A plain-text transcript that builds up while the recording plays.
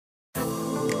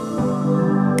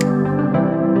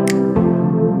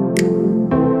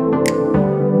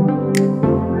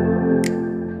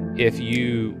if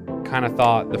you kind of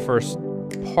thought the first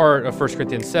part of 1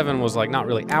 Corinthians 7 was like not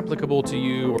really applicable to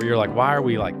you, or you're like, why are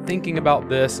we like thinking about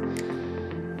this?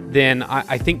 Then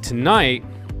I think tonight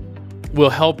will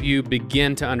help you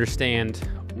begin to understand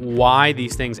why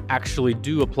these things actually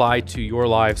do apply to your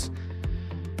lives.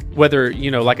 Whether,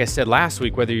 like I said last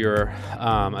week, whether you're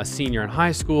a senior in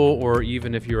high school or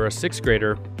even if you're a sixth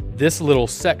grader, this little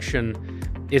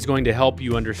section is going to help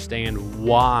you understand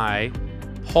why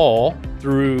Paul,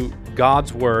 through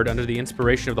God's word under the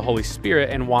inspiration of the Holy Spirit,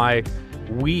 and why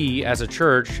we as a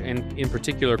church, and in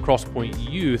particular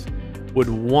Crosspoint Youth, would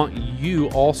want you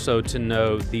also to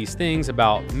know these things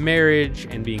about marriage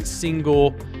and being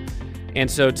single. And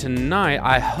so tonight,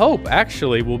 I hope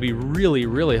actually will be really,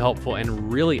 really helpful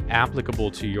and really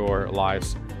applicable to your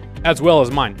lives as well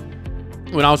as mine.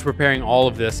 When I was preparing all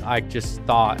of this, I just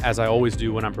thought, as I always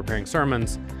do when I'm preparing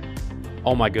sermons,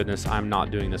 oh my goodness, I'm not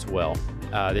doing this well.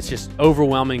 It's just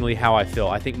overwhelmingly how I feel.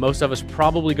 I think most of us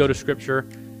probably go to Scripture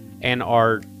and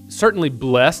are certainly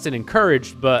blessed and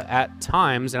encouraged, but at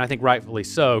times, and I think rightfully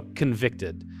so,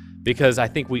 convicted, because I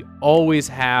think we always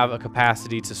have a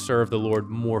capacity to serve the Lord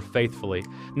more faithfully.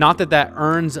 Not that that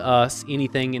earns us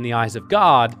anything in the eyes of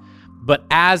God, but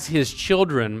as His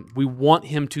children, we want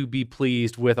Him to be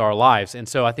pleased with our lives. And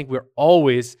so I think we're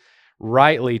always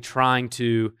rightly trying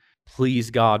to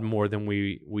please God more than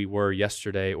we were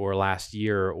yesterday or last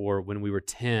year or when we were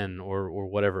 10 or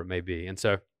whatever it may be. And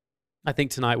so I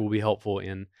think tonight will be helpful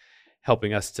in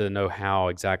helping us to know how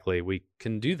exactly we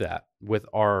can do that with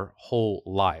our whole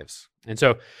lives. And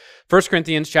so 1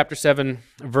 Corinthians chapter 7,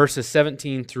 verses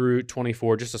 17 through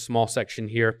 24, just a small section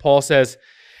here. Paul says,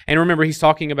 and remember, he's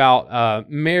talking about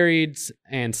marrieds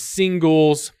and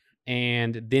singles,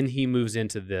 and then he moves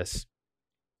into this.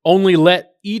 Only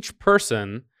let each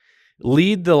person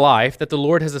lead the life that the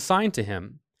Lord has assigned to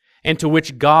him and to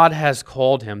which God has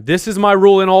called him. This is my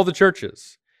rule in all the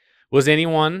churches. Was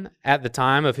anyone at the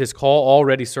time of his call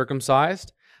already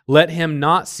circumcised? Let him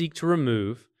not seek to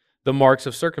remove the marks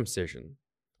of circumcision.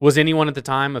 Was anyone at the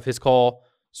time of his call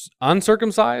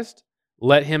uncircumcised?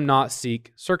 Let him not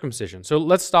seek circumcision. So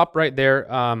let's stop right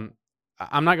there. I'm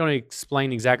not going to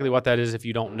explain exactly what that is if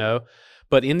you don't know,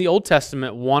 but in the Old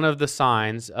Testament, one of the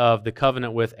signs of the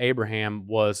covenant with Abraham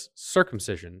was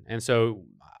circumcision. And so,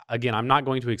 again, I'm not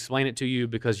going to explain it to you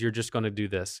because you're just going to do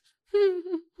this.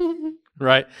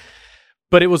 Right?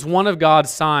 But it was one of God's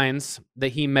signs that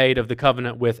He made of the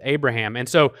covenant with Abraham. And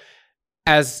so,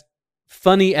 as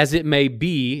funny as it may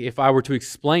be, if I were to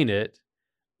explain it,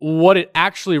 what it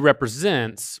actually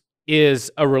represents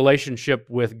is a relationship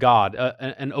with God,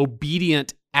 an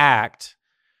obedient act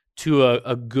to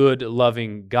a good,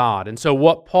 loving God. And so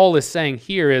what Paul is saying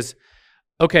here is,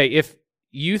 okay, if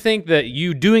you think that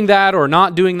you doing that or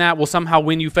not doing that will somehow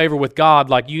win you favor with God,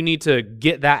 like you need to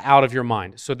get that out of your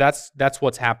mind. So that's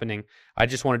what's happening. I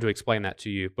just wanted to explain that to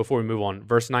you before we move on.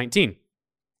 Verse 19.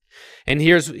 And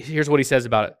here's what he says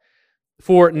about it.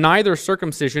 For neither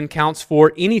circumcision counts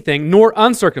for anything, nor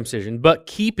uncircumcision, but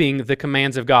keeping the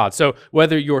commands of God. So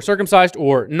whether you're circumcised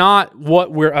or not,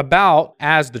 what we're about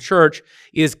as the church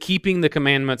is keeping the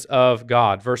commandments of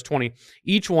God. Verse 20,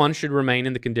 each one should remain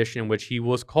in the condition in which he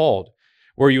was called.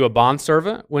 Were you a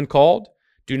bondservant when called?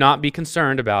 Do not be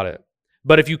concerned about it.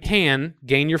 But if you can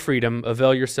gain your freedom,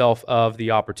 avail yourself of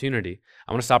the opportunity.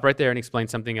 I'm going to stop right there and explain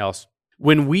something else.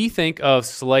 When we think of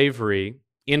slavery,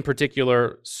 in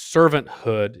particular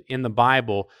servanthood in the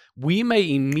Bible, we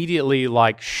may immediately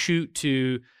shoot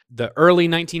to the early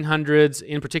 1900s,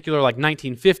 in particular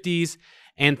 1950s,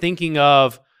 and thinking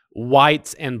of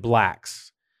whites and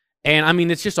blacks. And I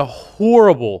mean, it's just a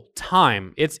horrible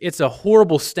time. It's a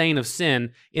horrible stain of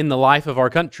sin in the life of our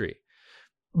country.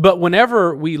 But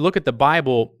whenever we look at the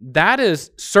Bible, that is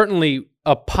certainly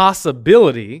a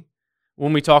possibility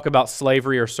when we talk about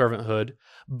slavery or servanthood.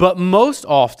 But most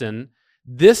often,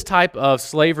 this type of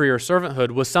slavery or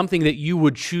servanthood was something that you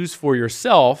would choose for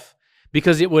yourself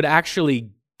because it would actually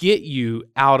get you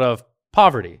out of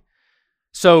poverty.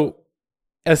 So,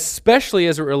 especially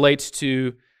as it relates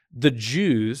to the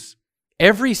Jews,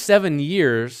 every 7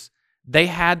 years, they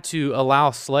had to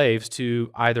allow slaves to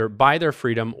either buy their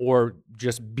freedom or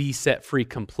just be set free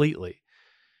completely.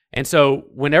 And so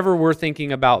whenever we're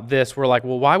thinking about this, we're like,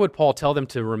 well, why would Paul tell them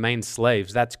to remain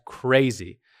slaves? That's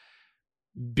crazy.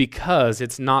 Because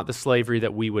it's not the slavery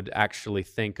that we would actually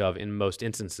think of in most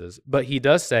instances. But he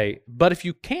does say, but if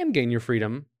you can gain your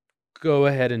freedom, go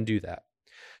ahead and do that.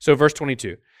 So verse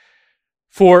 22,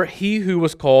 for he who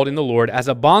was called in the Lord as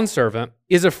a bondservant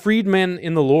is a freedman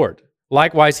in the Lord.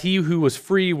 Likewise, he who was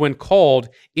free when called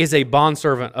is a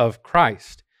bondservant of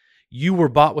Christ. You were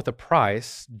bought with a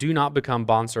price. Do not become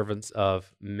bondservants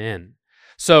of men.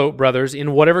 So, brothers,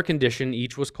 in whatever condition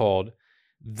each was called,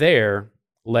 there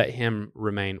let him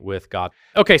remain with God.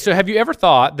 Okay, so have you ever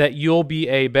thought that you'll be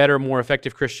a better, more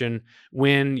effective Christian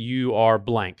when you are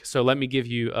blank? So let me give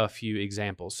you a few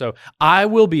examples. So I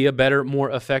will be a better, more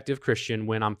effective Christian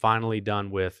when I'm finally done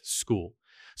with school.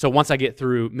 So once I get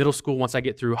through middle school, once I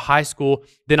get through high school,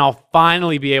 then I'll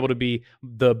finally be able to be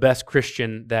the best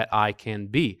Christian that I can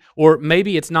be. Or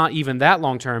maybe it's not even that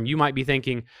long term. You might be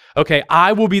thinking, okay,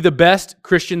 I will be the best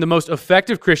Christian, the most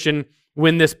effective Christian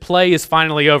when this play is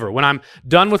finally over, when I'm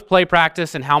done with play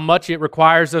practice and how much it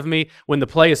requires of me, when the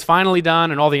play is finally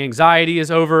done and all the anxiety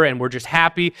is over and we're just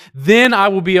happy, then I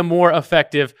will be a more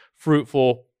effective,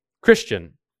 fruitful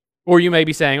Christian. Or you may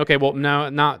be saying, okay, well,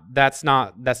 no, that's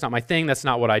not my thing. That's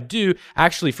not what I do.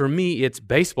 Actually, for me, it's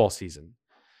baseball season.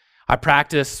 I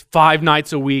practice 5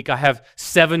 nights a week. I have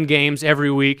 7 games every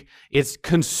week. It's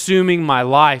consuming my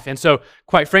life. And so,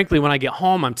 quite frankly, when I get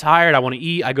home, I'm tired. I want to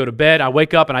eat. I go to bed. I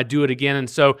wake up and I do it again. And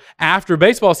so after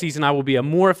baseball season, I will be a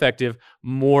more effective,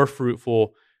 more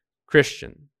fruitful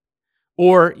Christian.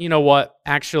 Or, you know what?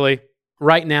 Actually,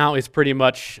 right now it's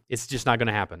just not going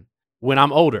to happen. When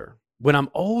I'm older,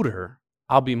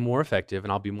 I'll be more effective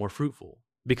and I'll be more fruitful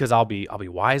because I'll be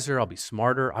wiser. I'll be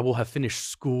smarter. I will have finished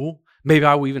school. Maybe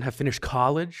I will even have finished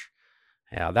college.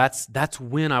 Yeah, that's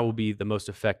when I will be the most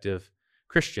effective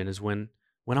Christian, is when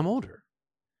I'm older.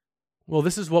 Well,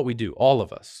 this is what we do, all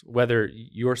of us, whether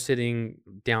you're sitting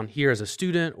down here as a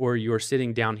student or you're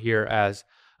sitting down here as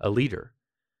a leader.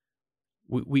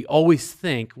 We always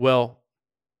think, well,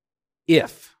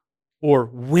 if or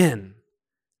when,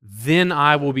 then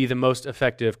I will be the most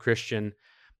effective Christian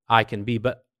I can be.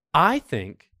 But I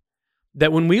think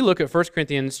that when we look at 1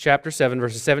 Corinthians chapter 7,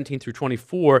 verses 17 through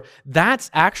 24, that's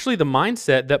actually the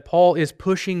mindset that Paul is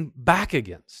pushing back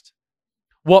against.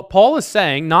 What Paul is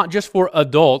saying, not just for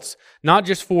adults, not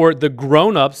just for the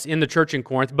grown-ups in the church in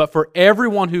Corinth, but for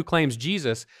everyone who claims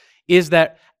Jesus, is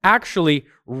that actually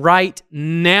right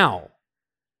now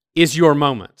is your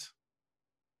moment.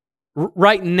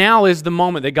 Right now is the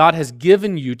moment that God has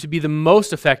given you to be the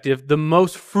most effective, the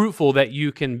most fruitful that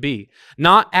you can be.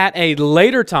 Not at a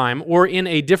later time or in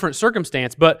a different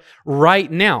circumstance, but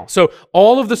right now. So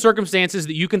all of the circumstances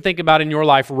that you can think about in your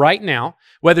life right now,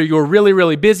 whether you're really,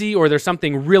 really busy or there's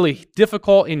something really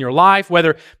difficult in your life,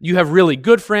 whether you have really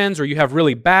good friends or you have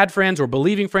really bad friends or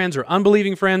believing friends or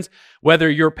unbelieving friends, whether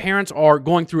your parents are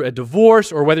going through a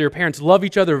divorce or whether your parents love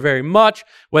each other very much,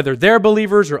 whether they're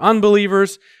believers or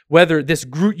unbelievers, whether this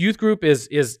youth group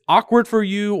is awkward for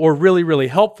you or really, really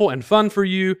helpful and fun for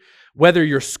you, whether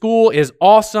your school is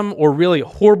awesome or really a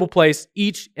horrible place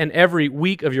each and every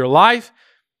week of your life,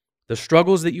 the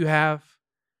struggles that you have,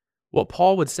 what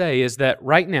Paul would say is that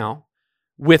right now,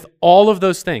 with all of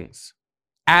those things,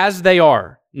 as they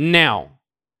are now,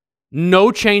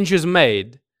 no change is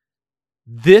made,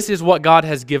 this is what God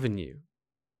has given you.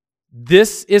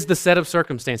 This is the set of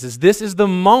circumstances. This is the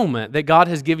moment that God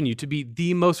has given you to be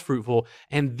the most fruitful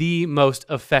and the most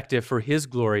effective for His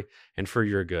glory and for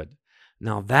your good.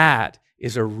 Now that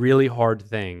is a really hard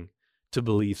thing to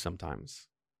believe sometimes.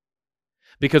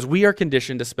 Because we are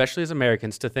conditioned, especially as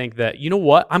Americans, to think that, you know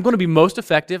what? I'm going to be most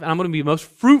effective and I'm going to be most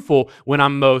fruitful when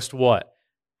I'm most what?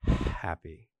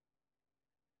 Happy.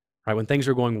 Right? When things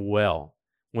are going well.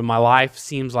 When my life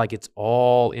seems like it's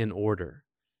all in order.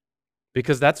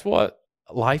 Because that's what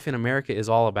life in America is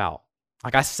all about.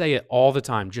 Like I say it all the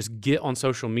time, just get on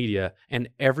social media and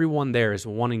everyone there is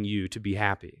wanting you to be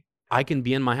happy. I can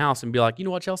be in my house and be like, you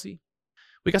know what, Chelsea?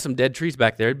 We got some dead trees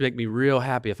back there. It'd make me real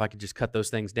happy if I could just cut those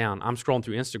things down. I'm scrolling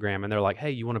through Instagram and they're like,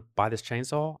 hey, you want to buy this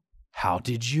chainsaw? How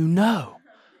did you know?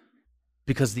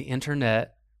 Because the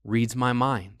internet reads my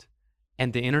mind.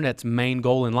 And the internet's main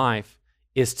goal in life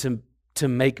is to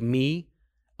make me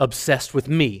obsessed with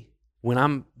me. When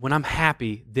I'm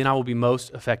happy, then I will be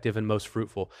most effective and most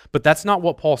fruitful. But that's not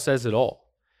what Paul says at all.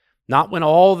 Not when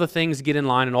all the things get in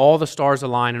line and all the stars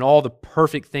align and all the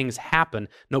perfect things happen.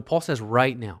 No, Paul says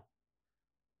right now.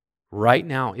 Right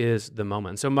now is the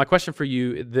moment. So my question for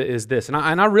you is this, and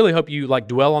I really hope you like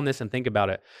dwell on this and think about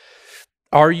it.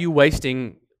 Are you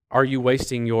wasting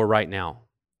your right now?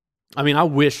 I mean, I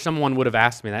wish someone would have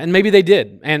asked me that, and maybe they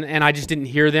did, and I just didn't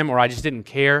hear them or I just didn't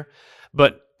care.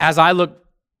 But as I look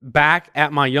back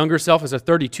at my younger self as a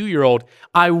 32-year-old,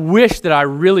 I wish that I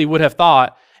really would have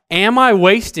thought, am I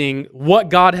wasting what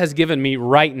God has given me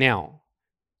right now?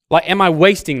 Like, am I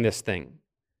wasting this thing?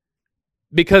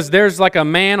 Because there's like a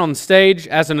man on stage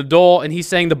as an adult, and he's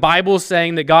saying the Bible is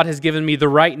saying that God has given me the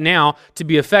right now to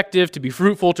be effective, to be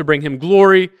fruitful, to bring Him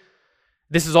glory.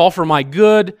 This is all for my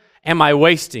good. Am I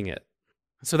wasting it?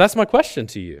 So that's my question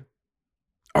to you.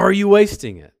 Are you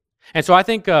wasting it? And so I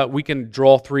think we can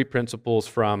draw three principles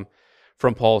from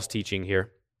Paul's teaching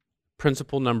here.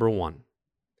 Principle number one,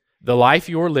 the life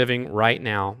you're living right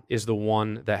now is the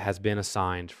one that has been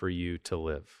assigned for you to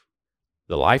live.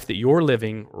 The life that you're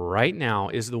living right now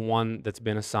is the one that's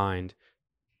been assigned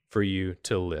for you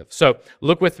to live. So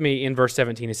look with me in verse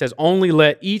 17. It says, only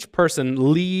let each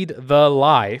person lead the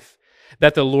life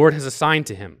that the Lord has assigned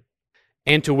to him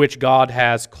and to which God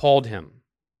has called him.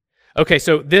 Okay,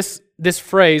 so this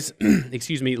phrase,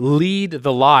 lead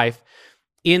the life,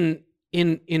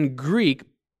 in Greek,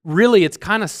 really it's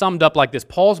kind of summed up like this.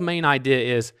 Paul's main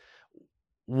idea is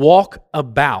walk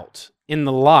about in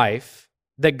the life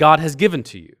that God has given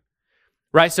to you.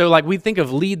 Right? So like we think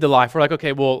of lead the life. We're like,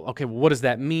 okay, what does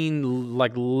that mean?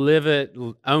 Like live it,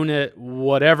 own it,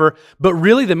 whatever. But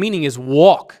really the meaning is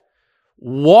walk.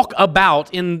 Walk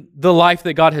about in the life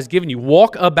that God has given you.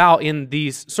 Walk about in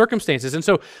these circumstances. And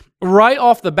so right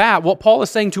off the bat, what Paul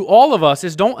is saying to all of us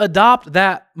is don't adopt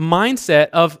that mindset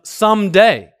of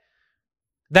someday.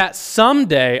 That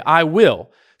someday I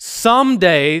will.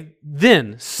 Someday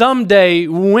then. Someday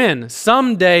when.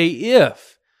 Someday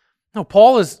if. No,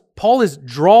 Paul is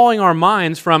drawing our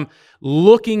minds from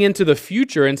looking into the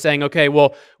future and saying, okay,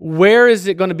 well, where is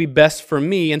it going to be best for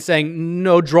me? And saying,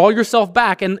 no, draw yourself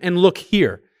back and look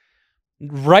here.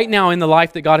 Right now in the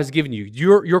life that God has given you.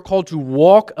 You're called to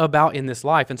walk about in this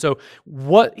life. And so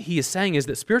what he is saying is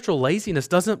that spiritual laziness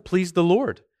doesn't please the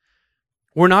Lord.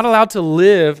 We're not allowed to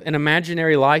live an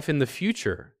imaginary life in the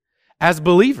future as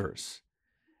believers.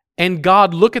 And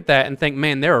God look at that and think,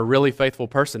 man, they're a really faithful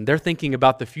person. They're thinking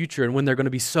about the future and when they're going to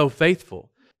be so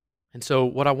faithful. And so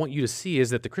what I want you to see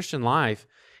is that the Christian life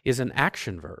is an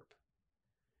action verb.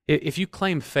 If you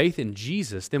claim faith in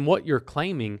Jesus, then what you're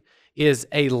claiming is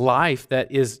a life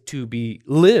that is to be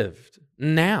lived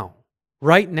now,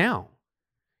 right now.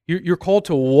 You're called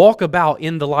to walk about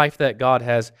in the life that God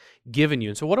has given you.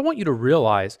 And so what I want you to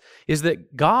realize is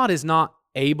that God is not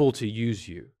able to use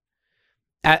you.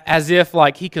 As if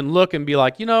like he can look and be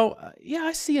like, yeah,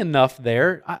 I see enough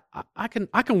there. I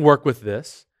can work with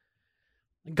this.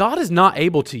 God is not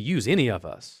able to use any of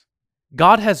us.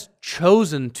 God has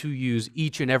chosen to use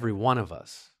each and every one of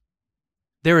us.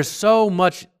 There is so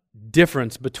much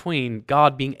difference between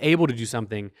God being able to do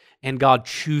something and God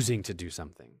choosing to do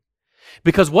something.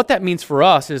 Because what that means for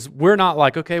us is we're not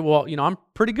like, okay, well, I'm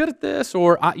pretty good at this,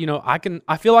 or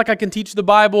I feel like I can teach the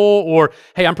Bible, or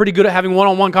hey, I'm pretty good at having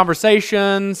one-on-one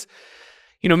conversations.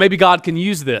 Maybe God can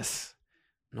use this.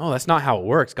 No, that's not how it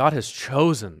works. God has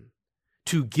chosen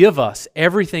to give us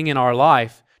everything in our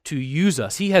life to use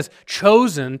us. He has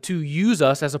chosen to use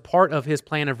us as a part of his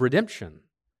plan of redemption.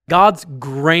 God's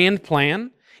grand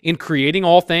plan in creating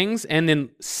all things and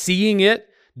then seeing it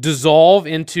dissolve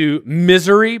into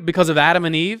misery because of Adam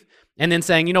and Eve, and then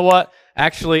saying, you know what,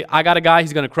 actually, I got a guy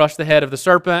who's going to crush the head of the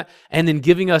serpent, and then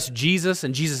giving us Jesus,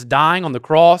 and Jesus dying on the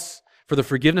cross for the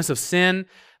forgiveness of sin,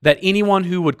 that anyone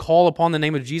who would call upon the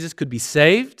name of Jesus could be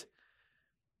saved.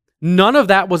 None of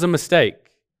that was a mistake.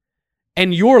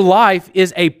 And your life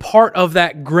is a part of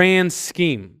that grand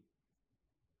scheme.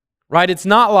 Right? It's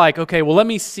not like, okay, well, let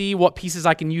me see what pieces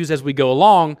I can use as we go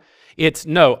along. It's,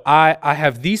 no, I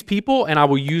have these people and I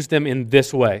will use them in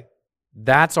this way.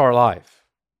 That's our life.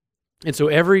 And so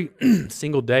every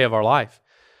single day of our life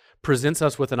presents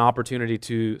us with an opportunity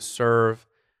to serve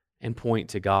and point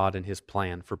to God and his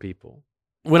plan for people.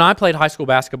 When I played high school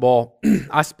basketball,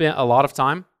 I spent a lot of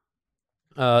time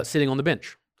sitting on the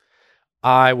bench.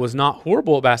 I was not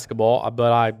horrible at basketball,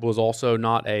 but I was also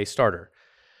not a starter.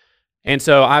 And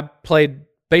so I played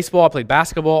baseball, I played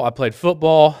basketball, I played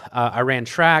football, I ran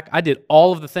track. I did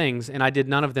all of the things, and I did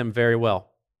none of them very well.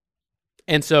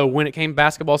 And so when it came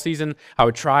basketball season, I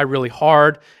would try really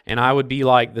hard, and I would be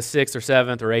like the 6th or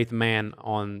 7th or 8th man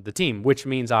on the team, which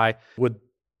means I would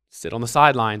sit on the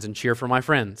sidelines and cheer for my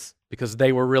friends because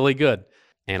they were really good,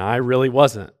 and I really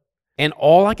wasn't. And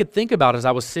all I could think about as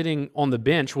I was sitting on the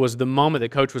bench was the moment that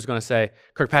coach was going to say,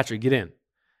 Kirkpatrick, get in.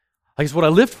 Like, it's what I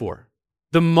lived for.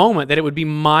 The moment that it would be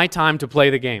my time to play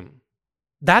the game.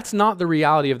 That's not the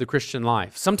reality of the Christian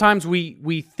life. Sometimes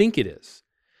we think it is,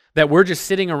 that we're just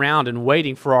sitting around and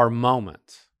waiting for our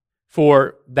moment,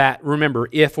 for that, remember,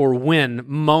 if or when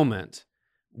moment,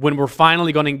 when we're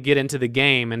finally going to get into the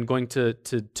game and going to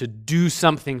do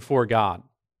something for God.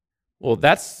 Well,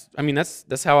 that's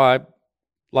how I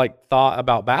thought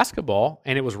about basketball,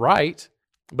 and it was right,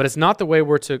 but it's not the way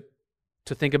we're to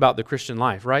think about the Christian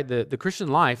life, right? The Christian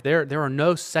life, there are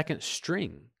no second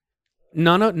string.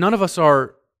 None of us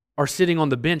are sitting on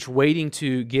the bench waiting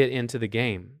to get into the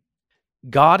game.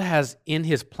 God has, in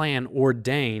his plan,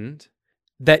 ordained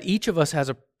that each of us has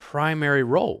a primary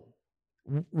role.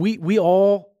 We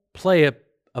all play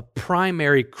a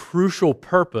primary, crucial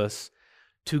purpose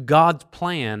to God's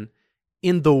plan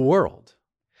in the world.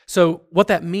 So what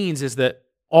that means is that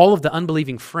all of the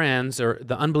unbelieving friends or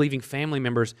the unbelieving family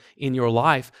members in your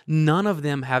life, none of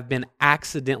them have been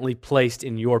accidentally placed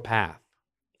in your path.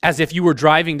 As if you were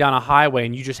driving down a highway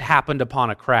and you just happened upon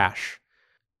a crash.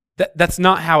 That's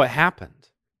not how it happened.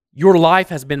 Your life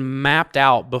has been mapped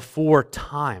out before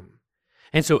time.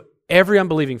 And so every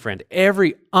unbelieving friend,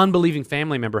 every unbelieving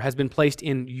family member has been placed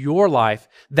in your life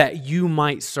that you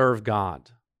might serve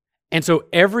God. And so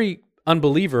every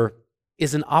unbeliever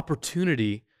is an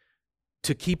opportunity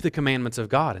to keep the commandments of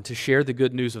God and to share the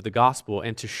good news of the gospel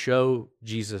and to show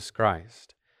Jesus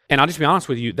Christ. And I'll just be honest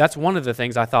with you, that's one of the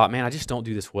things I thought, man, I just don't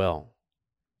do this well.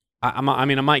 I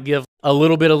might give a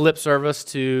little bit of lip service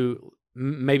to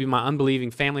maybe my unbelieving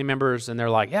family members, and they're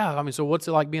like, yeah, so what's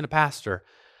it like being a pastor?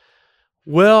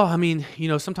 Well,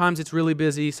 sometimes it's really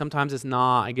busy, sometimes it's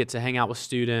not. I get to hang out with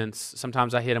students,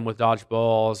 sometimes I hit them with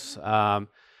dodgeballs,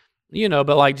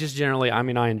 but just generally,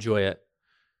 I enjoy it.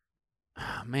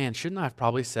 Man, shouldn't I have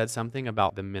probably said something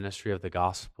about the ministry of the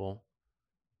gospel?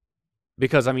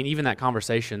 Because, even that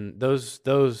conversation, those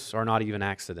are not even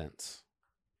accidents.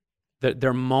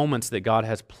 They're moments that God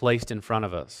has placed in front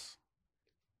of us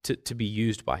to be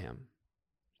used by Him.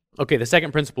 Okay, the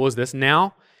second principle is this.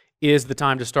 Now is the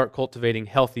time to start cultivating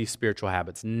healthy spiritual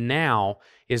habits. Now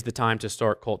is the time to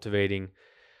start cultivating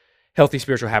healthy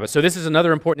spiritual habits. So this is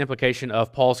another important implication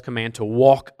of Paul's command to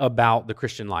walk about the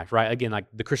Christian life, right? Again, like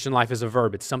the Christian life is a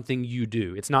verb. It's something you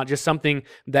do. It's not just something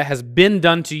that has been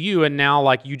done to you and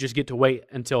now you just get to wait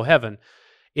until heaven.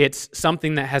 It's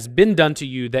something that has been done to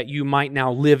you that you might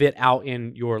now live it out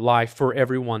in your life for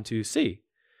everyone to see.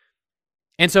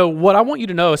 And so what I want you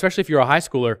to know, especially if you're a high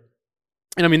schooler,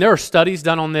 and there are studies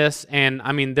done on this, and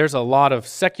there's a lot of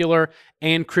secular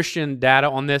and Christian data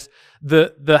on this.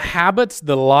 The habits,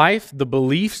 the life, the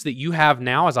beliefs that you have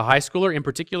now as a high schooler, in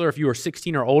particular if you are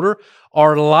 16 or older,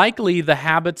 are likely the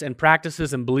habits and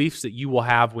practices and beliefs that you will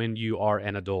have when you are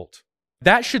an adult.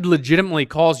 That should legitimately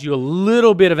cause you a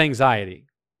little bit of anxiety.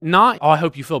 Not, I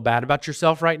hope you feel bad about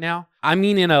yourself right now.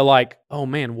 In a oh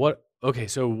man,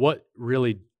 so what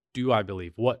really do I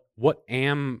believe? What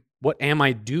am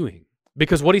I doing?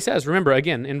 Because what he says, remember,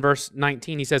 again, in verse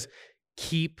 19, he says,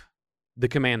 keep the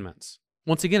commandments.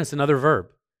 Once again, it's another verb,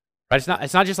 right?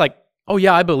 It's not just oh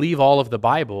yeah, I believe all of the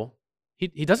Bible.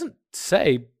 He doesn't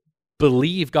say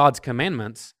believe God's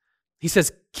commandments. He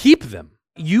says keep them.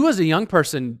 You as a young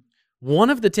person, one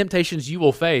of the temptations you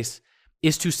will face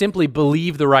is to simply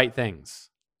believe the right things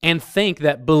and think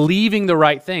that believing the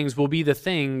right things will be the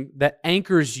thing that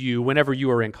anchors you whenever you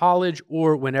are in college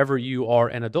or whenever you are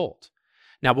an adult.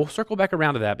 Now, we'll circle back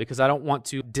around to that because I don't want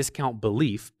to discount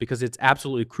belief because it's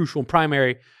absolutely crucial and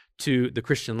primary to the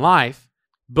Christian life.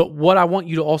 But what I want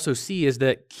you to also see is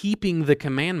that keeping the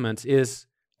commandments is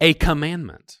a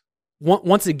commandment.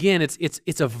 Once again,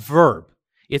 it's a verb.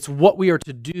 It's what we are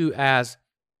to do as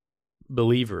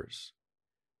believers.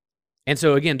 And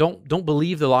so again, don't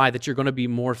believe the lie that you're going to be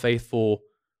more faithful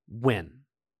when.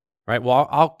 Right?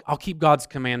 Well, I'll keep God's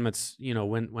commandments,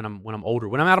 when I'm older.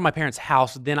 When I'm out of my parents'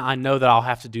 house, then I know that I'll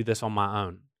have to do this on my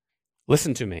own.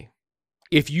 Listen to me.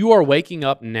 If you are waking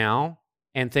up now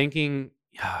and thinking,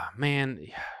 man,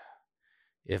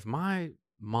 if my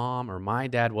mom or my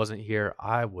dad wasn't here,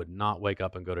 I would not wake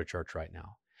up and go to church right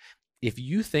now. If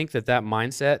you think that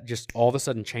mindset just all of a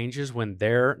sudden changes when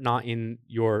they're not in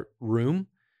your room,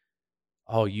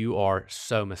 oh, you are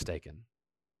so mistaken.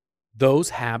 Those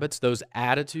habits, those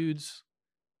attitudes,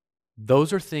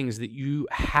 those are things that you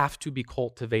have to be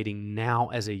cultivating now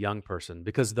as a young person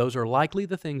because those are likely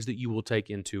the things that you will take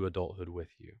into adulthood with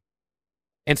you.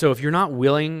 And so if you're not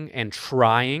willing and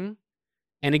trying,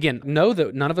 and again, know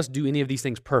that none of us do any of these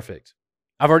things perfect.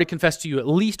 I've already confessed to you at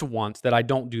least once that I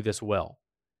don't do this well.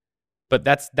 But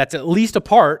that's at least a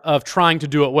part of trying to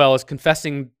do it well is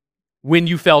confessing when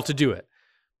you fail to do it.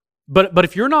 But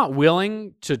if you're not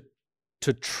willing to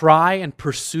try and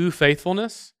pursue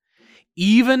faithfulness,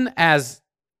 even as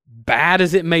bad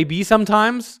as it may be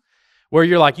sometimes, where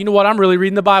you're like, you know what, I'm really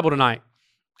reading the Bible tonight.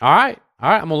 All right,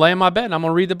 I'm going to lay in my bed and I'm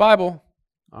going to read the Bible.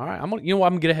 All right, I'm going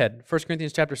to get ahead. 1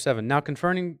 Corinthians chapter 7. Now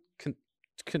concerning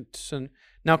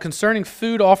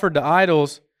food offered to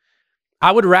idols,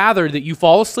 I would rather that you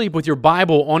fall asleep with your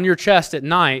Bible on your chest at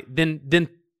night than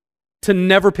to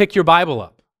never pick your Bible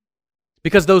up.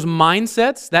 Because those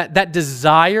mindsets, that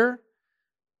desire,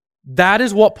 that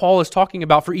is what Paul is talking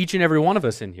about for each and every one of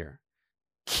us in here.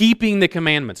 Keeping the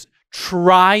commandments,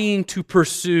 trying to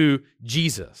pursue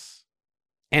Jesus.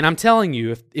 And I'm telling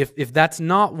you, if that's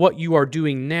not what you are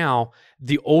doing now,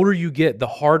 the older you get, the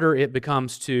harder it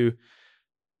becomes to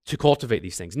cultivate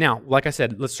these things. Now, like I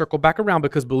said, let's circle back around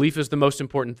because belief is the most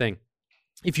important thing.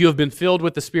 If you have been filled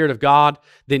with the Spirit of God,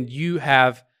 then you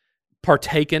have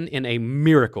partaken in a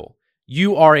miracle.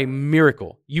 You are a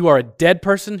miracle. You are a dead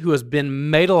person who has been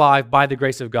made alive by the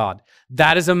grace of God.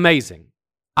 That is amazing.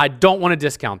 I don't want to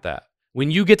discount that. When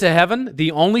you get to heaven,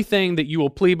 the only thing that you will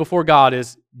plead before God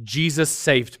is, Jesus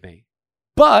saved me.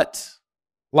 But,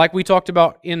 like we talked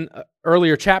about in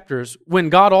earlier chapters, when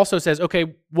God also says,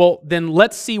 okay, well, then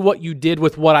let's see what you did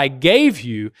with what I gave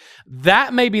you,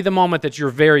 that may be the moment that you're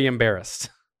very embarrassed.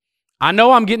 I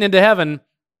know I'm getting into heaven,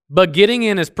 but getting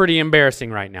in is pretty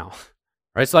embarrassing right now.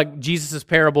 Right? It's like Jesus'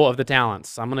 parable of the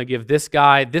talents. I'm going to give this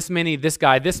guy this many, this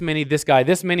guy this many, this guy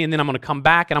this many, and then I'm going to come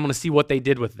back and I'm going to see what they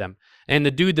did with them. And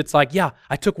the dude that's like, yeah,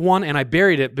 I took one and I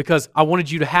buried it because I wanted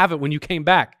you to have it when you came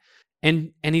back.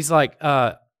 And he's like,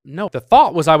 no, the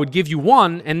thought was I would give you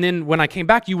one, and then when I came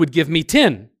back, you would give me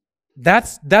 10.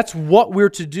 That's what we're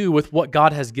to do with what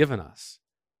God has given us.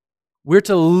 We're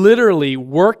to literally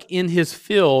work in His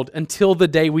field until the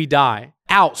day we die,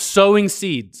 out sowing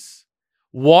seeds,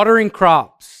 watering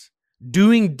crops,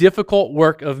 doing difficult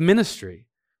work of ministry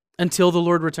until the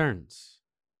Lord returns.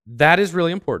 That is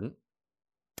really important.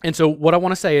 And so what I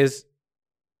want to say is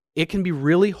it can be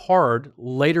really hard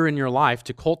later in your life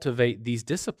to cultivate these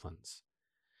disciplines.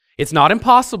 It's not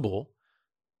impossible,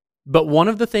 but one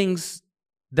of the things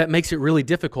that makes it really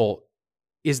difficult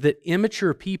is that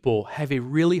immature people have a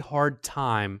really hard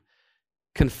time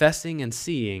confessing and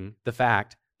seeing the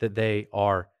fact that they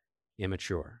are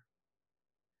immature.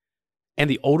 And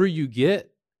the older you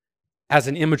get as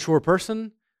an immature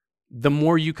person, the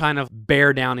more you kind of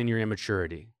bear down in your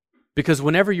immaturity. Because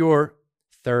whenever you're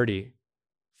 30,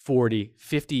 40,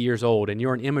 50 years old and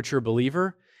you're an immature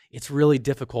believer, it's really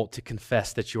difficult to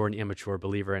confess that you're an immature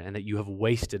believer and that you have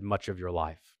wasted much of your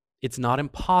life. It's not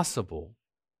impossible,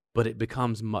 but it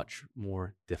becomes much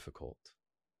more difficult.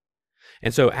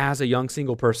 And so as a young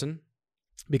single person,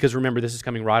 because remember, this is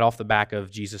coming right off the back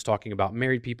of Jesus talking about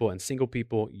married people and single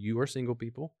people. You are single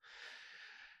people.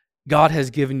 God has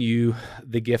given you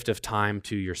the gift of time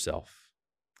to yourself.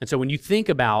 And so when you think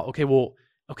about,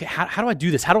 how do I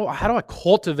do this? How do I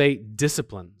cultivate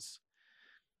disciplines?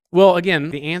 Well, again,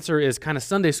 the answer is kind of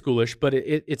Sunday schoolish, but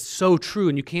it's so true,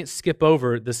 and you can't skip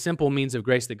over the simple means of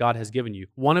grace that God has given you.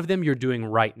 One of them you're doing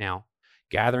right now,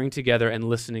 gathering together and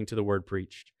listening to the word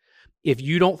preached. If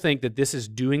you don't think that this is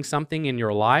doing something in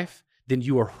your life, then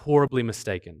you are horribly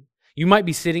mistaken. You might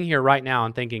be sitting here right now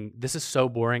and thinking, this is so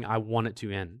boring, I want it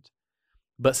to end.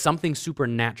 But something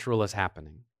supernatural is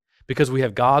happening because we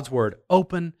have God's word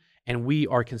open and we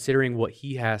are considering what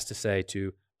He has to say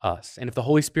to us. And if the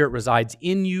Holy Spirit resides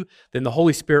in you, then the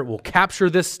Holy Spirit will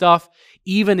capture this stuff,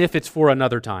 even if it's for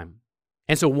another time.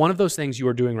 And so one of those things you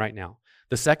are doing right now.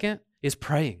 The second is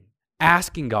praying,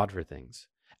 asking God for things.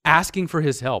 Asking for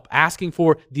His help, asking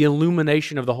for the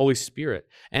illumination of the Holy Spirit.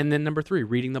 And then number 3,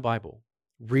 reading the Bible.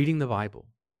 Reading the Bible.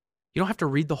 You don't have to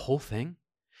read the whole thing.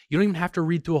 You don't even have to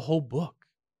read through a whole book.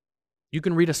 You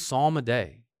can read a psalm a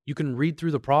day. You can read through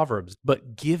the Proverbs,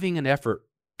 but giving an effort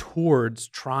towards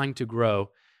trying to grow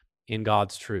in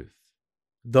God's truth.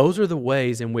 Those are the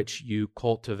ways in which you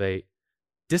cultivate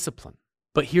discipline.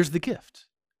 But here's the gift: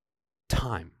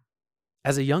 time.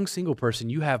 As a young single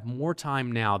person, you have more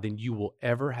time now than you will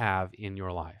ever have in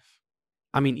your life.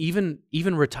 I mean,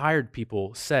 even retired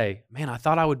people say, man, I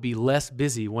thought I would be less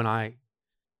busy when I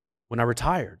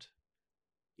retired.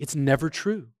 It's never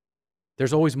true.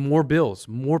 There's always more bills,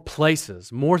 more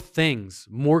places, more things,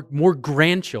 more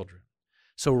grandchildren.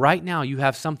 So right now you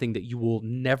have something that you will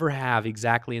never have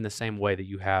exactly in the same way that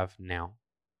you have now.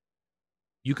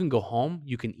 You can go home,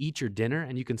 you can eat your dinner,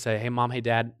 and you can say, hey, Mom, hey,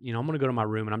 Dad, I'm going to go to my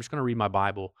room and I'm just going to read my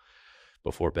Bible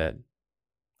before bed.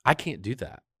 I can't do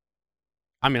that.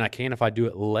 I mean, I can if I do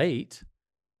it late,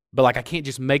 but I can't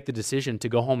just make the decision to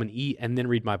go home and eat and then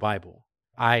read my Bible.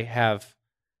 I have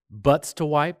butts to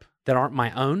wipe that aren't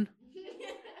my own.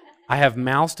 I have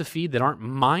mouths to feed that aren't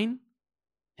mine,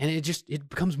 and it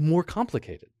becomes more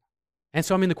complicated. And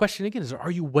so, the question again is,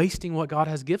 are you wasting what God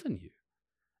has given you?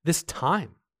 This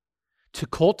time to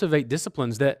cultivate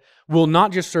disciplines that will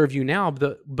not just serve you now,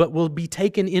 but will be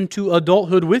taken into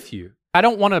adulthood with you. I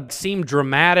don't want to seem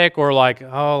dramatic or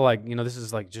this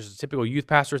is just a typical youth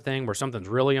pastor thing where something's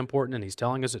really important and he's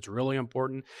telling us it's really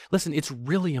important. Listen, it's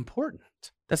really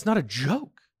important. That's not a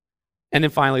joke. And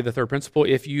then finally, the third principle,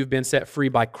 if you've been set free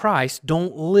by Christ,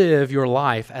 don't live your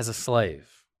life as a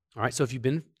slave. All right, so if you've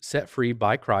been set free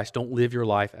by Christ, don't live your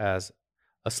life as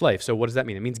a slave. So what does that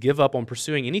mean? It means give up on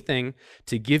pursuing anything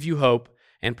to give you hope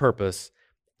and purpose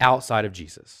outside of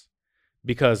Jesus,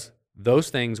 because those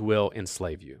things will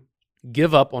enslave you.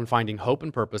 Give up on finding hope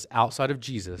and purpose outside of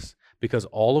Jesus, because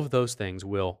all of those things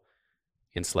will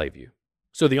enslave you.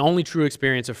 So the only true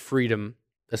experience of freedom,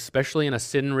 especially in a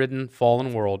sin-ridden,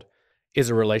 fallen world, is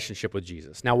a relationship with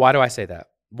Jesus. Now, why do I say that?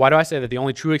 Why do I say that the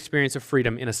only true experience of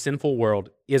freedom in a sinful world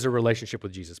is a relationship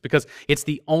with Jesus? Because it's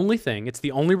the only thing, it's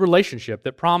the only relationship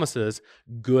that promises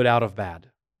good out of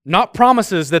bad. Not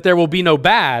promises that there will be no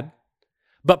bad,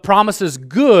 but promises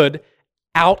good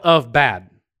out of bad.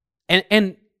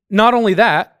 And not only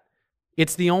that,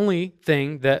 it's the only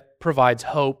thing that provides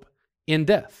hope in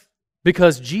death.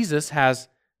 Because Jesus has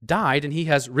died and he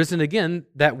has risen again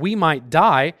that we might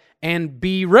die and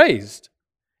be raised.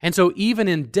 And so even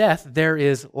in death, there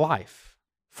is life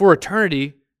for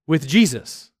eternity with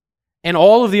Jesus and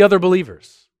all of the other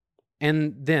believers.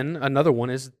 And then another one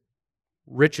is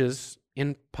riches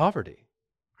in poverty.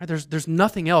 Right? There's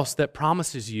nothing else that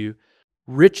promises you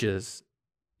riches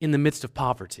in the midst of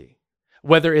poverty.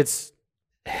 Whether it's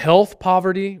health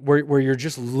poverty, where you're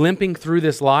just limping through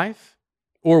this life,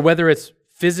 or whether it's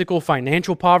physical,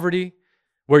 financial poverty,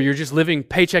 where you're just living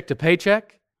paycheck to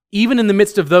paycheck. Even in the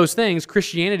midst of those things,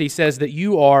 Christianity says that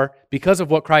you are, because of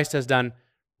what Christ has done,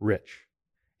 rich.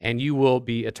 And you will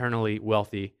be eternally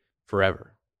wealthy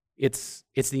forever. It's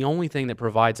the only thing that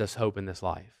provides us hope in this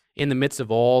life, in the midst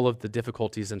of all of the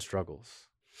difficulties and struggles.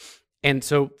 And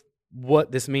so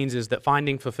what this means is that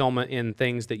finding fulfillment in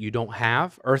things that you don't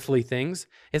have, earthly things,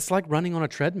 it's like running on a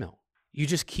treadmill. You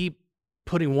just keep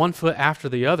putting one foot after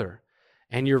the other,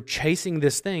 and you're chasing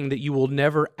this thing that you will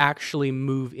never actually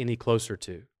move any closer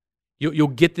to. You'll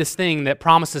get this thing that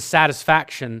promises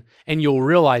satisfaction, and you'll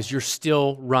realize you're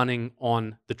still running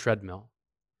on the treadmill.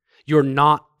 You're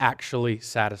not actually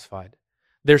satisfied.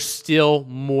 There's still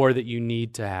more that you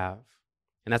need to have.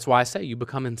 And that's why I say you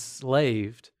become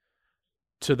enslaved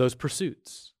to those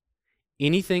pursuits.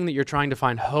 Anything that you're trying to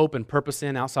find hope and purpose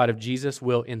in outside of Jesus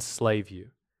will enslave you.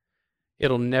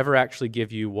 It'll never actually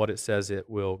give you what it says it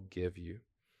will give you.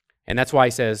 And that's why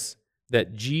he says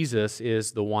that Jesus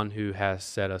is the one who has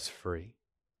set us free.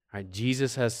 Right?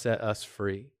 Jesus has set us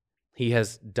free. He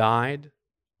has died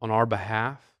on our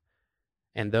behalf,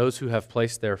 and those who have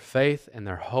placed their faith and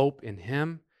their hope in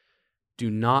him do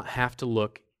not have to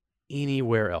look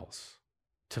anywhere else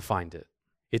to find it.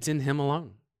 It's in him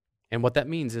alone. And what that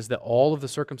means is that all of the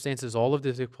circumstances, all of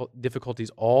the difficulties,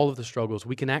 all of the struggles,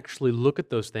 we can actually look at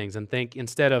those things and think,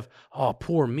 instead of, oh,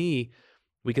 poor me,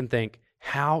 we can think,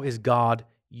 how is God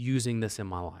using this in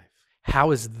my life?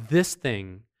 How is this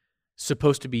thing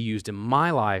supposed to be used in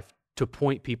my life to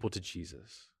point people to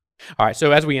Jesus? All right,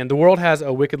 so as we end, the world has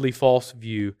a wickedly false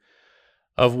view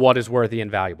of what is worthy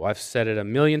and valuable. I've said it a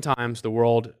million times. The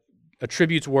world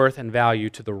attributes worth and value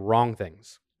to the wrong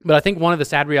things. But I think one of the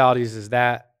sad realities is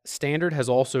that standard has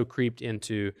also creeped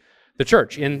into the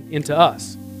church, into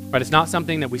us. Right? It's not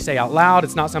something that we say out loud.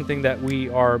 It's not something that we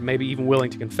are maybe even willing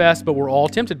to confess, but we're all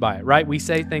tempted by it, right? We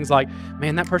say things like,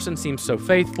 man, that person seems so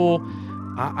faithful.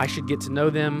 I should get to know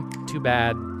them. Too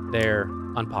bad they're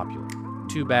unpopular.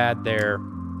 Too bad they're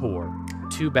poor.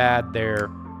 Too bad they're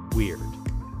weird.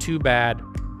 Too bad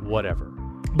whatever.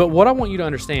 But what I want you to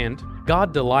understand,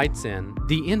 God delights in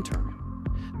the intern.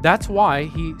 That's why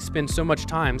he spends so much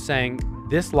time saying,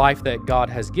 this life that God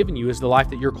has given you is the life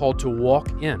that you're called to walk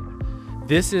in.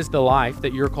 This is the life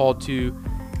that you're called to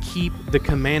keep the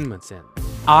commandments in.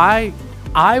 I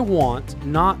want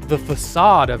not the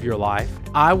facade of your life.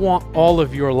 I want all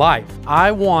of your life.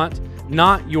 I want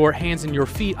not your hands and your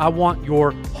feet. I want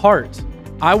your heart.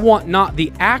 I want not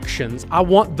the actions. I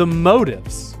want the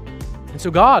motives. And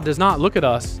so God does not look at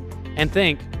us and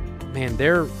think, man,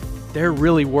 they're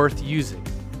really worth using.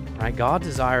 Right? God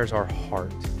desires our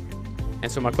heart.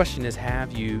 And so my question is,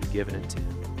 have you given it to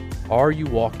him? Are you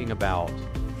walking about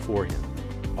for him?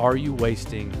 Are you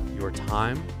wasting your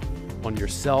time on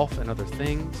yourself and other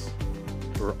things?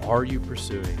 Or are you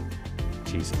pursuing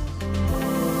Jesus?